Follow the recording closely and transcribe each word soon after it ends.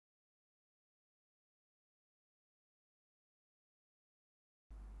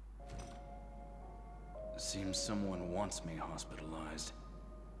Seems someone wants me hospitalized.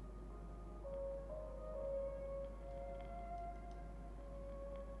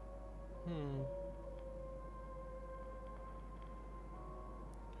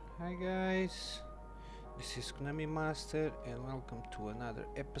 Hi guys, this is Kunamy Master and welcome to another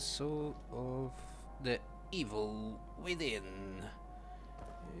episode of The Evil Within.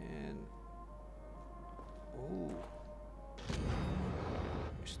 And oh,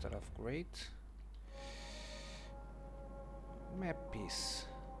 we start off great. Map piece.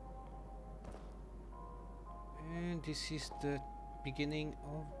 And this is the beginning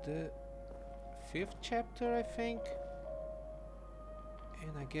of the 5th chapter, I think.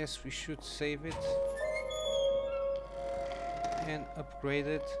 And I guess we should save it and upgrade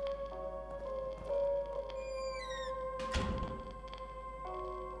it.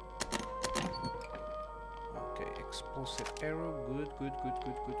 Okay, explosive arrow, good.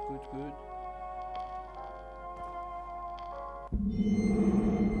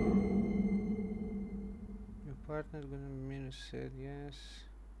 Your partner's gonna minus said yes.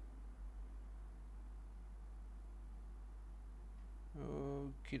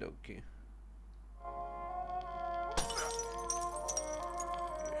 Okie dokie.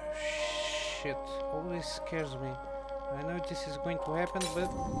 Shit, always scares me. I know this is going to happen, but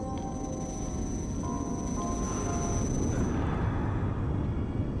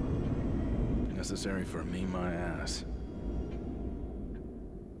Necessary for me, my ass.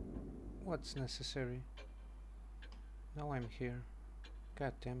 what's necessary? Now I'm here.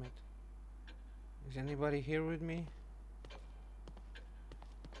 God damn it. Is anybody here with me?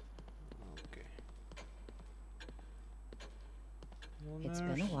 It's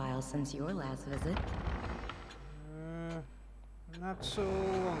been a while since your last visit. Not so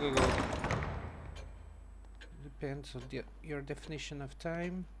long ago. Depends on your definition of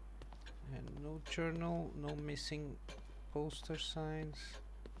time. And no journal, no missing poster signs.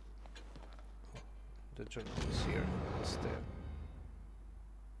 Oh, the journal is here instead.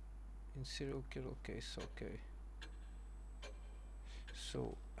 In serial killer case, okay.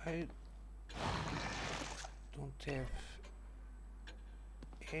 So I don't have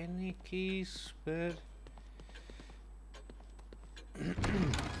any keys, but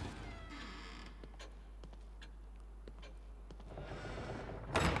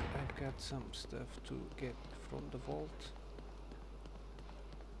I've got some stuff to get from the vault.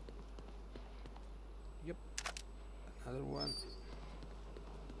 Yep, another one.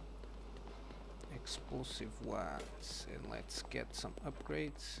 Explosive ones, and let's get some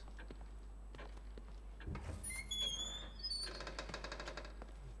upgrades.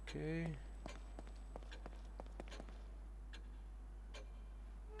 Okay.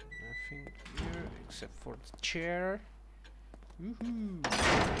 Nothing here except for the chair. Woohoo!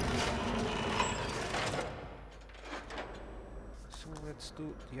 So let's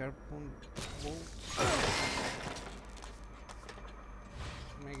do the harpoon bolt.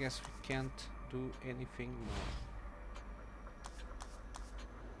 I guess we can't do anything more.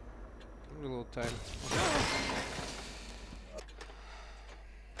 Give me a little time.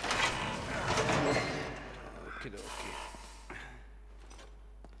 Okay.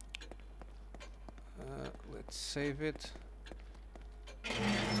 Let's save it.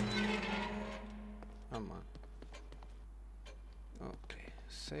 Come on. Okay,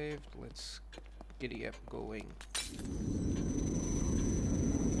 saved. Let's giddy up going.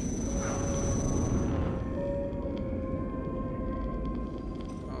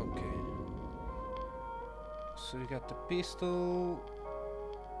 Okay. So you got the pistol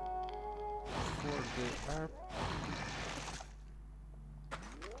for the ARP.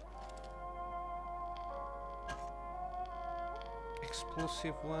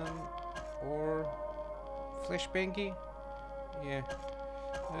 Explosive one or flashbangy? Yeah,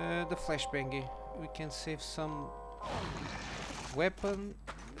 the flashbangy. We can save some weapon,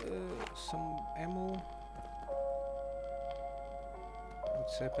 some ammo.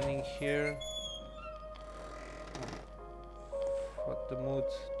 What's happening here? What the mood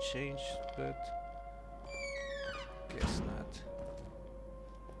changed, but guess not.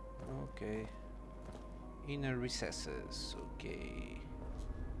 Okay. Inner recesses, okay.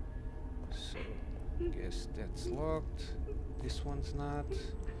 So, guess that's locked. This one's not.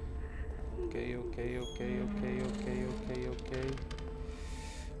 Okay.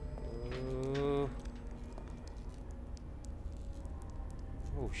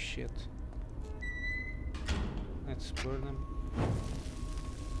 Oh shit. Let's burn them.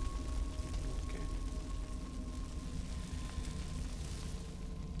 Okay.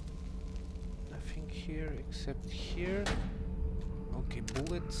 Nothing here except here. Okay,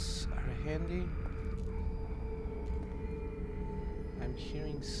 bullets are handy. I'm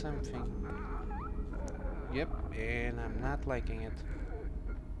hearing something. Yep, and I'm not liking it.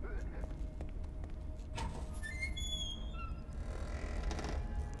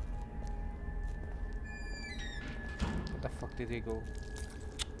 Where the fuck did he go?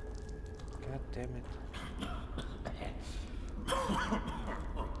 God damn it.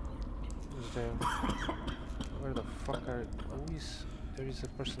 Who's there? Where the fuck are... Who is... There is a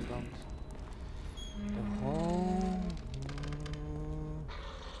person down the hall.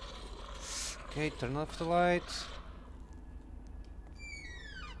 Okay, turn off the lights.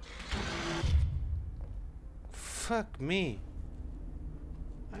 Fuck me.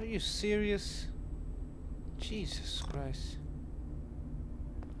 Are you serious? Jesus Christ.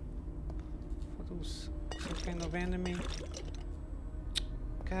 What was some kind of enemy?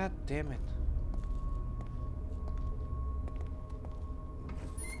 God damn it.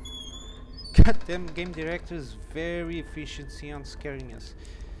 Goddamn game director is very efficiency on scaring us.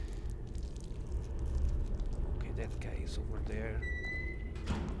 Okay, that guy is over there.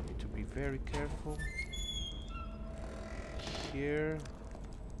 Need to be very careful. Here.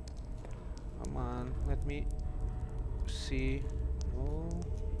 Come on, let me see. No.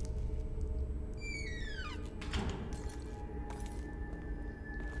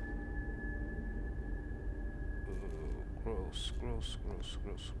 Gross, gross, gross,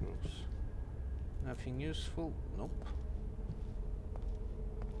 gross, gross. Nothing useful. Nope.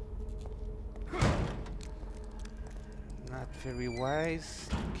 Not very wise.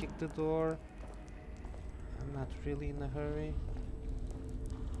 Kick the door. I'm not really in a hurry.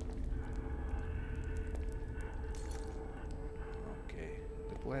 Okay.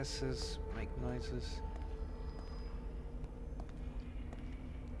 The glasses make noises.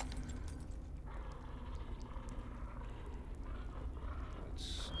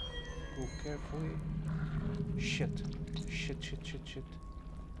 Go carefully. Shit. Shit, shit, shit, shit.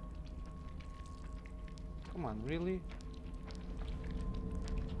 Come on, really?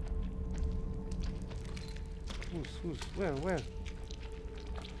 Who's? Where? Where?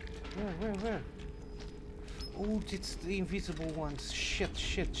 Oh, it's the invisible ones. Shit,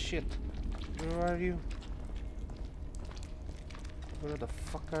 shit, shit. Where are you? Where the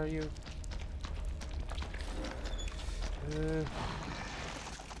fuck are you?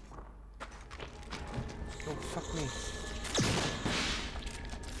 Oh, fuck me.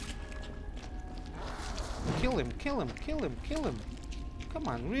 Kill him, kill him, kill him, kill him. Come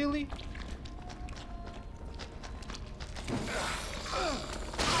on, really?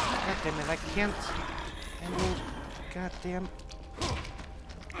 God damn it, I can't handle. God damn.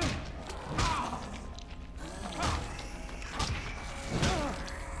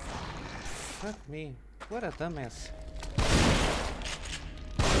 Fuck me. What a dumbass.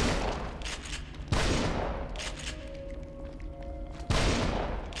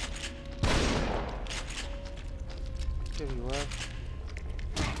 There you are.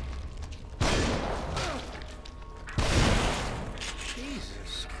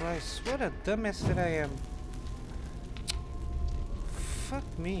 Jesus Christ, what a dumbass that I am.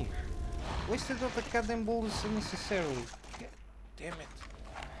 Fuck me. Wasted all the goddamn bullets unnecessarily. God damn it.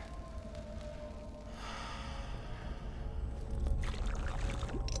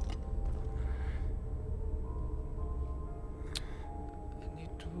 I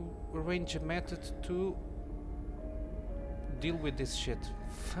need to arrange a method to deal with this shit.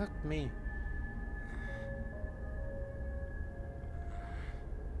 Fuck me.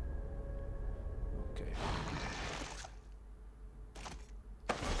 Okay.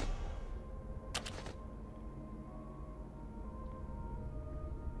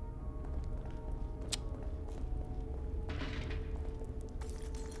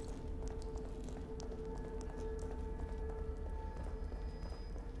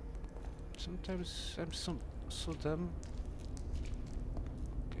 Sometimes I'm so dumb.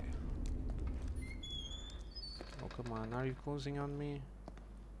 Oh, come on, are you closing on me?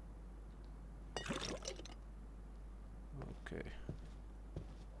 Okay.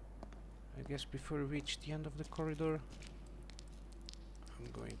 I guess before we reach the end of the corridor,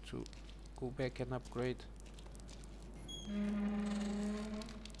 I'm going to go back and upgrade.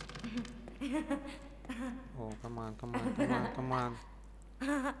 Oh, come on, come on, come on, come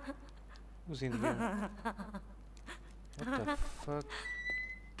on. Who's in here? What the fuck?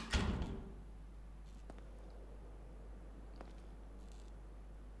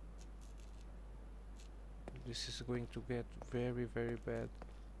 This is going to get very, very bad.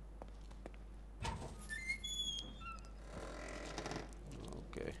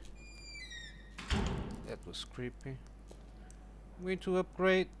 Okay. That was creepy. I'm going to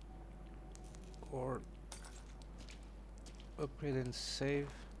upgrade or upgrade and save.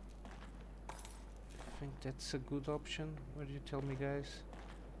 I think that's a good option. What do you tell me, guys?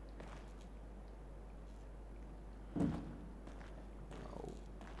 Oh,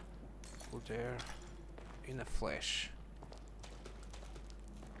 go there in a flash.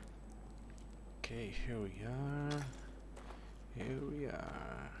 Okay, here we are. Here we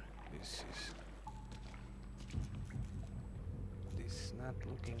are. This is not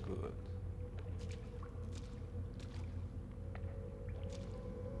looking good.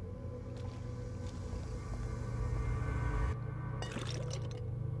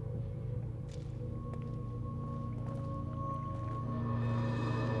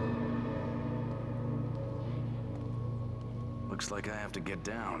 Looks like I have to get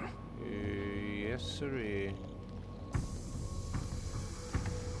down. Yes, sirree. I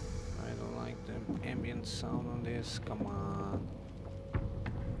don't like the ambient sound on this. Come on.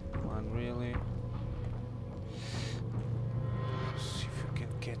 Come on, really? See if you can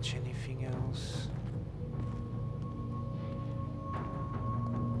catch anything else.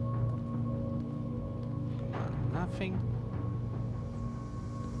 Come on, nothing.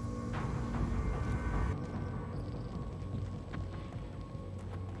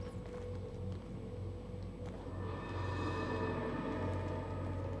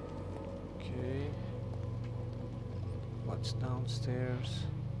 Downstairs.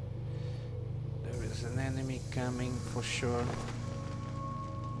 There is an enemy coming for sure.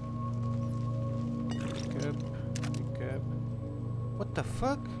 Pick up, pick up. What the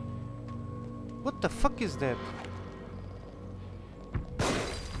fuck? What the fuck is that?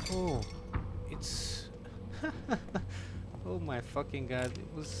 Oh, it's... oh my fucking god,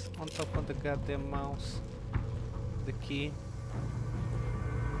 it was on top of the goddamn mouse. The key.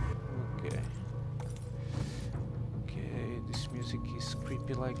 Okay. This music is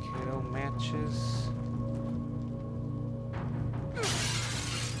creepy like hell. Matches.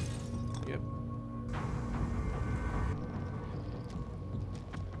 Yep.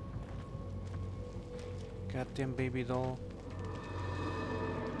 Goddamn baby doll.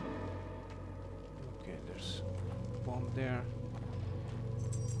 Okay, there's a bomb there.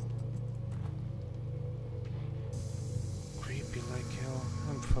 Creepy like hell.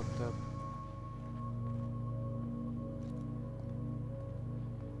 I'm fucked up.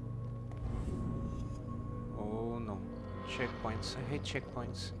 Checkpoints. I hate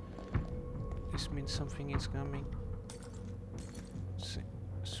checkpoints. This means something is coming.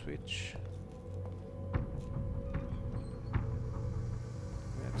 Switch.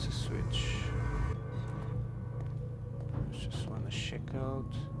 That's a switch. Just wanna check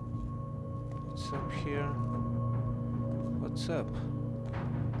out what's up here. What's up?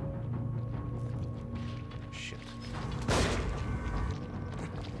 Shit.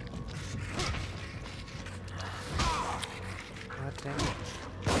 Damn it.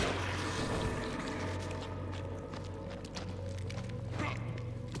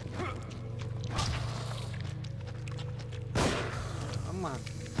 Come on.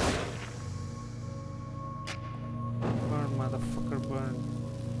 Burn, motherfucker, burn.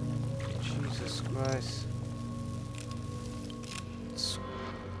 Jesus Christ. These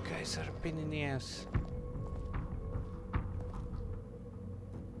guys are a pain in the ass.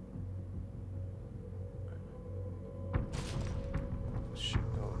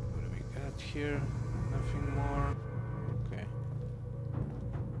 Here, nothing more. Okay.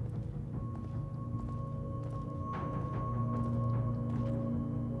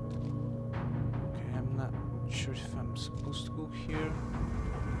 Okay, I'm not sure if I'm supposed to go here.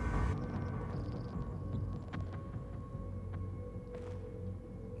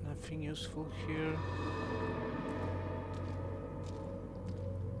 Nothing useful here.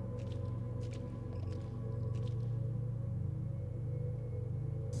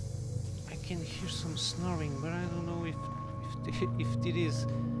 I can hear some snoring, but I don't know if it is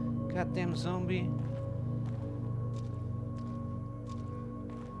goddamn zombie.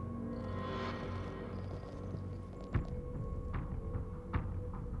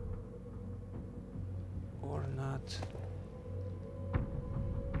 Or not.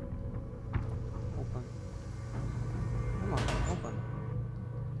 Open. Come on, open.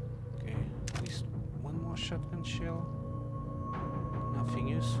 Okay, at least one more shotgun shell. Nothing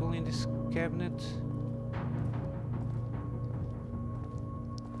useful in this cabinet.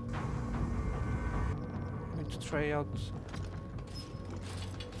 I'm going to try out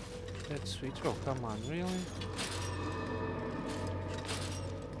that switch. Oh, come on, really?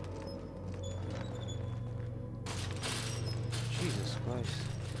 Jesus Christ.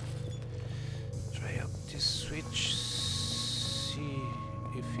 Try out this switch. See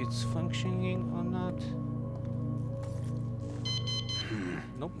if it's functioning or not.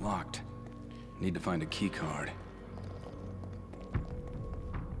 Nope. Locked. Need to find a key card.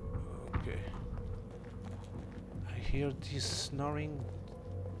 Okay. I hear this snoring.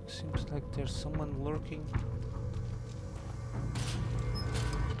 Seems like there's someone lurking.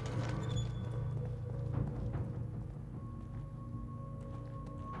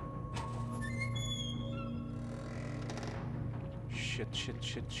 Shit.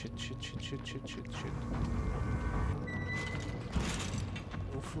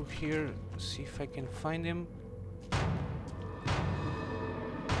 Go through here, see if I can find him.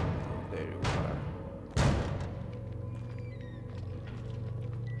 There you are.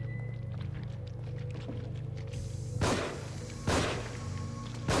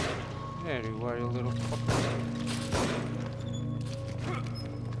 There you are, you little fucker.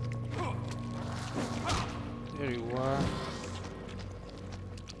 There you are.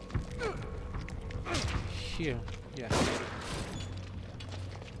 Here, yeah.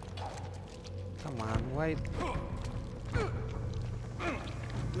 Come on, why?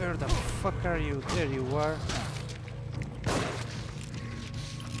 Where the fuck are you? There you are.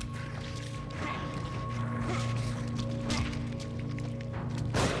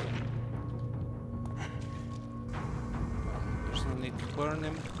 There's no need to burn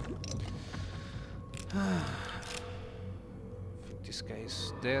him. I think this guy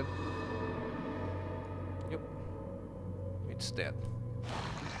is dead. Yep, it's dead.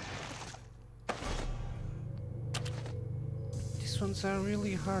 These ones are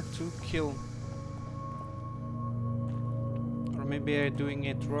really hard to kill. Or maybe I'm doing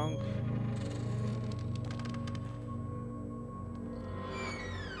it wrong.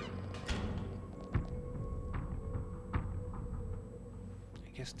 I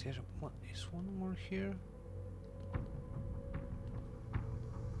guess there is one more here.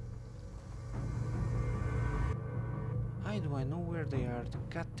 Why do I know where they are? The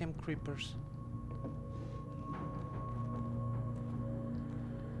goddamn creepers.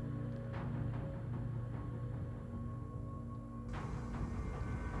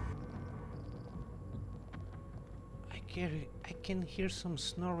 I can hear some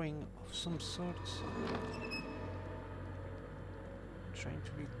snoring of some sorts. Trying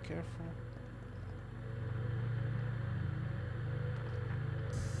to be careful.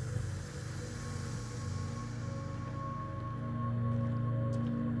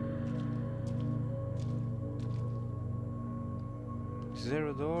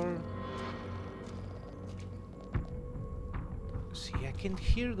 Zero door. See, I can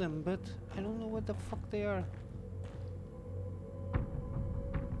hear them, but I don't know what the fuck they are.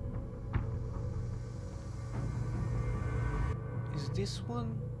 Is this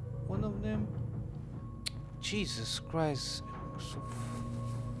one of them? Jesus Christ, I'm so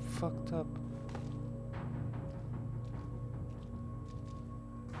fucked up.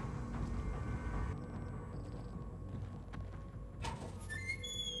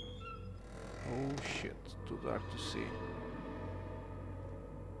 Oh shit, too dark to see.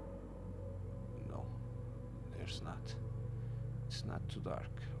 No, there's not. It's not too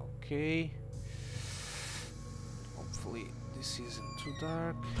dark. Okay. Hopefully this isn't too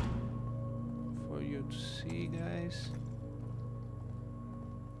dark for you to see, guys.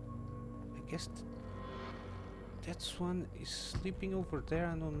 I guess that's one is sleeping over there.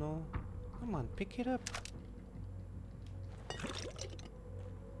 I don't know. Come on, pick it up.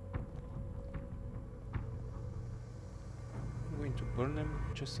 I'm going to burn them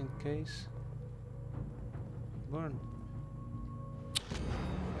just in case. Burn.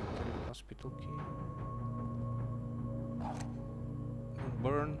 Hospital key.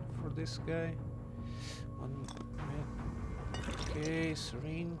 Burn for this guy. One minute. Okay,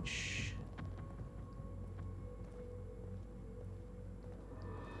 syringe.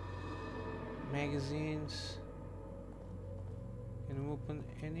 Magazines. Can we open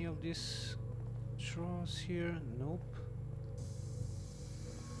any of these drawers here? Nope.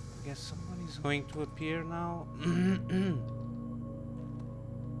 I guess someone is going to appear now.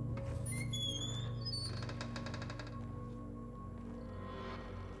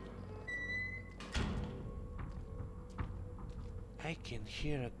 I can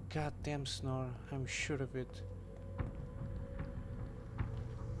hear a goddamn snore, I'm sure of it.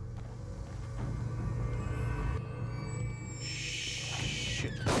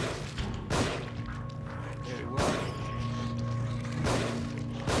 Shit. Very well.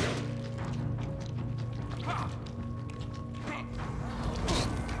 I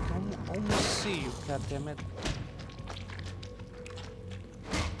can almost see you, goddammit.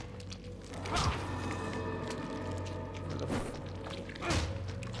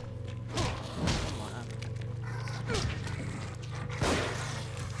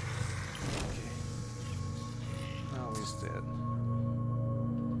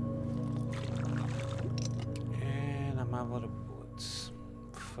 I'm out of bullets.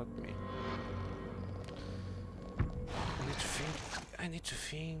 Fuck me. I need to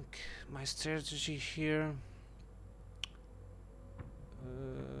think my strategy here.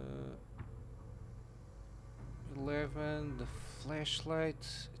 11, the flashlight,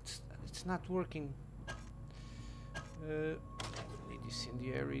 it's not working. Need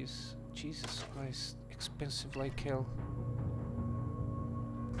incendiaries. Jesus Christ, expensive like hell.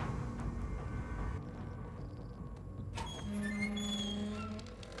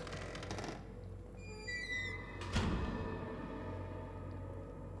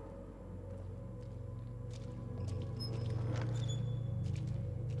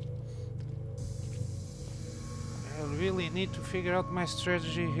 I really need to figure out my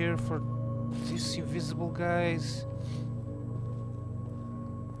strategy here for these invisible guys.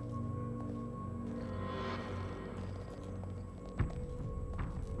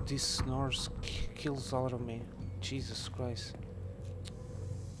 This snores kills out of me. Jesus Christ.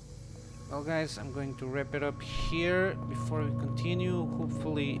 Well guys, I'm going to wrap it up here before we continue.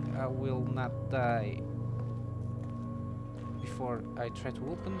 Hopefully I will not die before I try to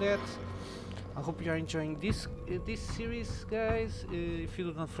open that. I hope you are enjoying this series, guys. If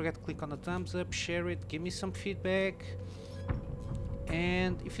you do not forget, click on the thumbs up, share it, give me some feedback.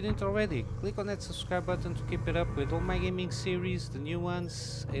 And if you didn't already, click on that subscribe button to keep it up with all my gaming series, the new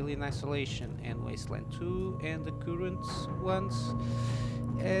ones, Alien Isolation and Wasteland 2, and the current ones,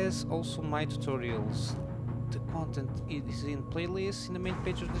 as also my tutorials. The content is in playlists in the main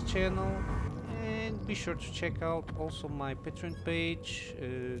page of the channel. And be sure to check out also my Patreon page,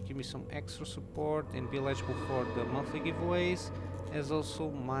 give me some extra support and be eligible for the monthly giveaways, as also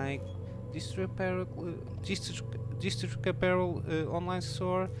my District Apparel online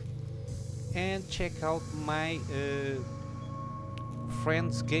store, and check out my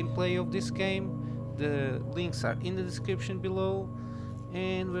friends gameplay of this game. The links are in the description below.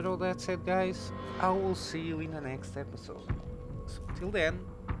 And with all that said, guys, I will see you in the next episode. So till then,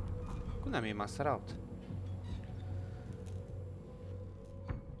 Kunamy Master out.